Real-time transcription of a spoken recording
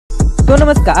तो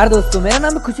नमस्कार दोस्तों, मेरा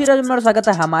नाम है खुशी राज और स्वागत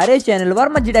है हमारे चैनल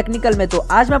वर्मा जी टेक्निकल में। तो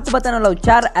आज मैं आपको बताने वाला हूँ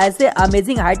 4 ऐसे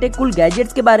अमेजिंग हाईटेक कूल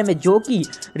गैजेट्स के बारे में जो कि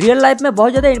रियल लाइफ में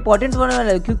बहुत ज्यादा इंपॉर्टेंट होने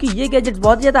वाले हैं, क्योंकि ये गैजेट्स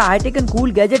बहुत ज्यादा हाईटेक एंड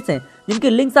कूल गैजेट्स हैं जिनके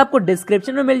लिंक्स आपको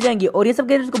डिस्क्रिप्शन में मिल जाएंगे और ये सब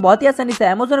गैजेट्स को बहुत ही आसानी से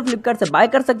अमेज़न और फ्लिपकार्ट से बाय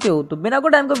कर सकते हो। तो बिना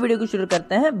कोई टाइम को वीडियो को शुरू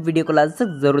करते हैं। वीडियो को लास्ट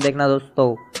तक जरूर देखना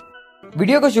दोस्तों।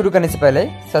 वीडियो को शुरू करने से पहले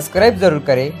सब्सक्राइब जरूर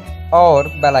करें और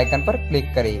बेल आइकन पर क्लिक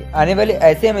करें। आने वाले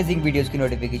ऐसे अमेजिंग वीडियोस की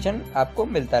नोटिफिकेशन आपको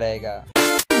मिलता रहेगा।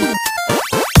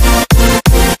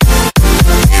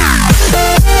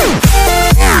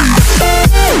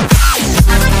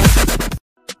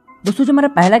 दोस्तों, जो हमारा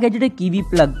पहला गैजेट है कीवी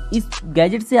प्लग। इस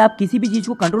गैजेट से आप किसी भी चीज़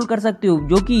को कंट्रोल कर सकते हो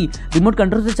जो कि रिमोट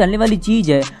कंट्रोल से चलने वाली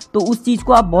चीज़ है, तो उस चीज़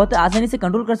को आप बहुत आसानी से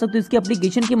कंट्रोल कर सकते हो इसके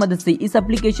एप्लीकेशन की मदद से। इस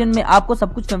एप्लीकेशन में आपको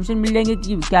सब कुछ फंक्शन मिल जाएंगे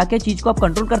कि क्या क्या चीज़ को आप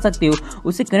कंट्रोल कर सकते हो।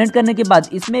 उसे कनेक्ट करने के बाद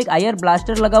इसमें एक आईआर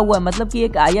ब्लास्टर लगा हुआ है, मतलब कि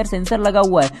एक आईआर सेंसर लगा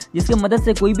हुआ है जिसकी मदद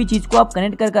से कोई भी चीज़ को आप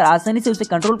कनेक्ट कर आसानी से उसे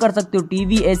कंट्रोल कर सकते हो।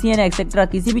 टीवी, एसी एंड एक्सेट्रा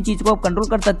किसी भी चीज़ को आप कंट्रोल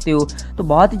कर सकते हो। तो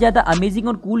बहुत ही ज़्यादा अमेजिंग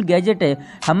और कूल गैजेट है।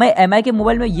 हमें एमआई के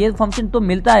मोबाइल में ये फंक्शन तो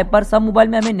मिलता है पर सब मोबाइल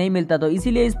में हमें नहीं मिलता, तो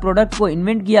इसीलिए इस प्रोडक्ट को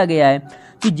इन्वेंट किया गया है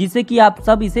कि जिससे कि आप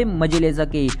सब इसे मजे ले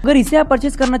सके। अगर इसे आप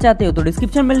परचेस करना चाहते हो तो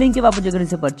डिस्क्रिप्शन में लिंक है, आप जाकर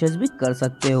इसे परचेस भी कर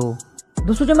सकते हो।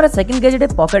 दोस्तों, जो मेरा सेकंड गैजेट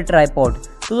है पॉकेट ट्राइपॉड।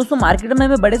 तो दोस्तों, मार्केट में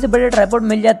हमें बड़े से बड़े ट्राइपॉड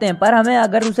मिल जाते हैं, पर हमें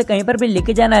अगर उसे कहीं पर भी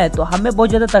लेके जाना है तो हमें बहुत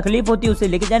ज़्यादा तकलीफ होती है उसे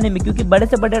लेके जाने में, क्योंकि बड़े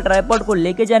से बड़े ट्राइपॉड को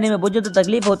लेके जाने में बहुत ज़्यादा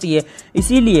तकलीफ होती है।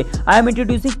 इसीलिए I am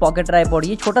introducing pocket tripod.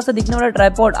 ये छोटा सा दिखने वाला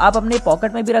ट्राइपॉड आप अपने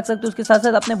पॉकेट में भी रख सकते हो, उसके साथ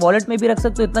साथ अपने वॉलेट में भी रख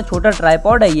सकते हो। इतना छोटा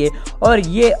ट्राइपॉड है ये, और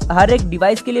ये हर एक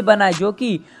डिवाइस के लिए बना है जो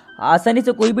कि आसानी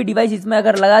से कोई भी डिवाइस इसमें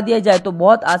अगर लगा दिया जाए तो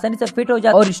बहुत आसानी से फिट हो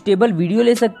जाए और स्टेबल वीडियो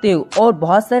ले सकते हो और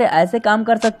बहुत सारे ऐसे काम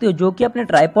कर सकते हो जो कि अपने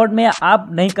ट्राइपॉड में आप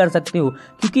नहीं कर सकते हो,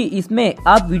 क्योंकि इसमें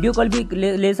आप वीडियो कॉल भी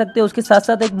ले सकते हो। उसके साथ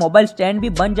साथ एक मोबाइल स्टैंड भी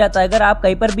बन जाता है। अगर आप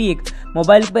कहीं पर भी एक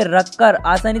मोबाइल पर रखकर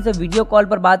आसानी से वीडियो कॉल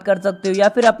पर बात कर सकते हो या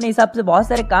फिर अपने हिसाब से बहुत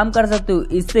सारे काम कर सकते हो।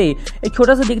 इससे एक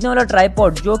छोटा सा दिखने वाला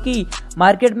ट्राइपॉड जो कि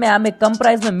मार्केट में हमें कम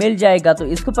प्राइस में मिल जाएगा, तो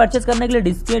इसको परचेस करने के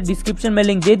लिए डिस्क्रिप्शन में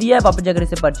लिंक दे दिया है, वापस जाकर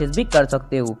इसे परचेस भी कर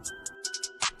सकते हो।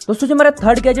 दोस्तों, जो हमारा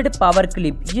थर्ड गैजेट है पावर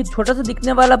क्लिप। ये छोटा सा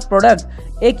दिखने वाला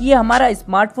प्रोडक्ट एक ये हमारा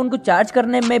स्मार्टफोन को चार्ज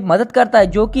करने में मदद करता है,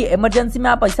 जो कि इमरजेंसी में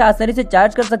आप ऐसा आसानी से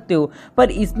चार्ज कर सकते हो।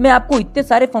 पर इसमें आपको इतने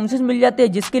सारे फंक्शंस मिल जाते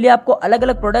हैं जिसके लिए आपको अलग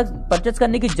अलग प्रोडक्ट परचेस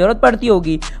करने की जरूरत पड़ती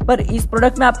होगी, पर इस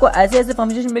प्रोडक्ट में आपको ऐसे ऐसे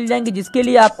फंक्शंस मिल जाएंगे जिसके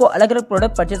लिए आपको अलग अलग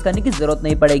प्रोडक्ट परचेस करने की जरूरत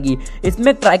नहीं पड़ेगी।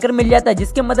 इसमें ट्रैकर मिल जाता है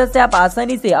जिसकी मदद से आप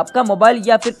आसानी से आपका मोबाइल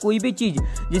या फिर कोई भी चीज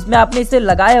जिसमें आपने इसे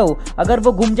लगाया हो, अगर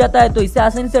वो घूम जाता है तो इसे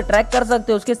आसानी से ट्रैक कर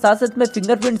सकते हो। उसके साथ साथ में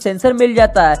फिंगरप्रिंट सेंसर मिल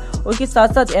जाता है, उसके साथ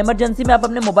साथ इमरजेंसी में आप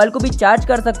अपने मोबाइल को भी चार्ज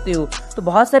कर सकते हो। तो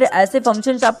बहुत सारे ऐसे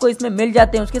फंक्शंस आपको इसमें मिल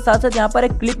जाते हैं। उसके साथ साथ यहाँ पर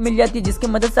एक क्लिप मिल जाती है जिसकी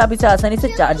मदद से आप इसे आसानी से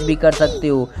चार्ज भी कर सकते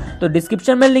हो। तो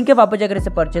डिस्क्रिप्शन में लिंक है, वापस जाकर इसे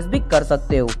परचेस भी कर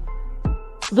सकते हो।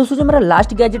 दोस्तों, जो मेरा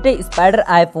लास्ट गैजेट है स्पाइडर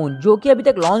आईफोन, जो कि अभी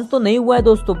तक लॉन्च तो नहीं हुआ है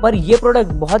दोस्तों, पर ये प्रोडक्ट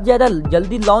बहुत ज्यादा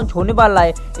जल्दी लॉन्च होने वाला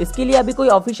है। इसके लिए अभी कोई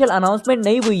ऑफिशियल अनाउंसमेंट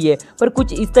नहीं हुई है, पर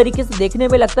कुछ इस तरीके से देखने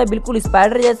में लगता है बिल्कुल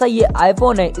स्पाइडर जैसा ये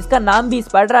आईफोन है। इसका नाम भी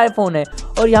स्पाइडर आईफोन है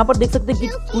और यहाँ पर देख सकते हैं कि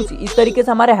कुछ इस तरीके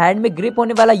से हमारे हैंड में ग्रिप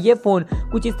होने वाला ये फोन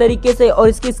कुछ इस तरीके से, और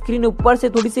इसकी स्क्रीन ऊपर से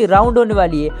थोड़ी सी राउंड होने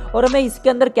वाली है। और हमें इसके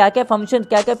अंदर क्या क्या फंक्शन,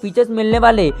 क्या क्या फीचर्स मिलने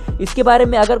वाले, इसके बारे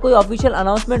में अगर कोई ऑफिशियल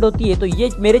अनाउंसमेंट होती है तो ये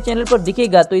मेरे चैनल पर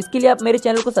दिखेगा। तो इसके लिए आप मेरे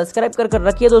चैनल को सब्सक्राइब कर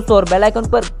रखिए दोस्तों और बेल आइकन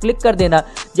पर क्लिक कर देना।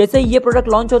 जैसे ही ये प्रोडक्ट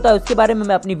लॉन्च होता है उसके बारे में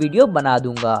मैं अपनी वीडियो बना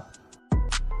दूंगा।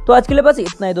 तो आज के लिए बस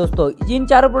इतना ही दोस्तों। इन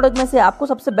चारों प्रोडक्ट में से आपको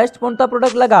सबसे बेस्ट कौन सा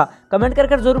प्रोडक्ट लगा कमेंट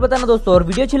कर जरूर बताना दोस्तों, और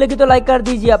वीडियो अच्छी लगी तो लाइक कर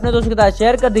दीजिए, अपने दोस्तों के साथ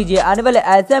शेयर कर दीजिए। आने वाले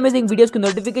ऐसे अमेजिंग वीडियोस की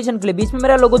नोटिफिकेशन के लिए बीच में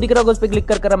मेरा लोगो दिख रहा होगा, उस पर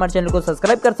क्लिक कर हमारे चैनल को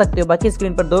सब्सक्राइब कर सकते हो। बाकी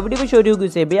स्क्रीन पर 2 वीडियो भी शो होगी,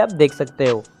 उसे भी आप देख सकते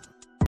हो।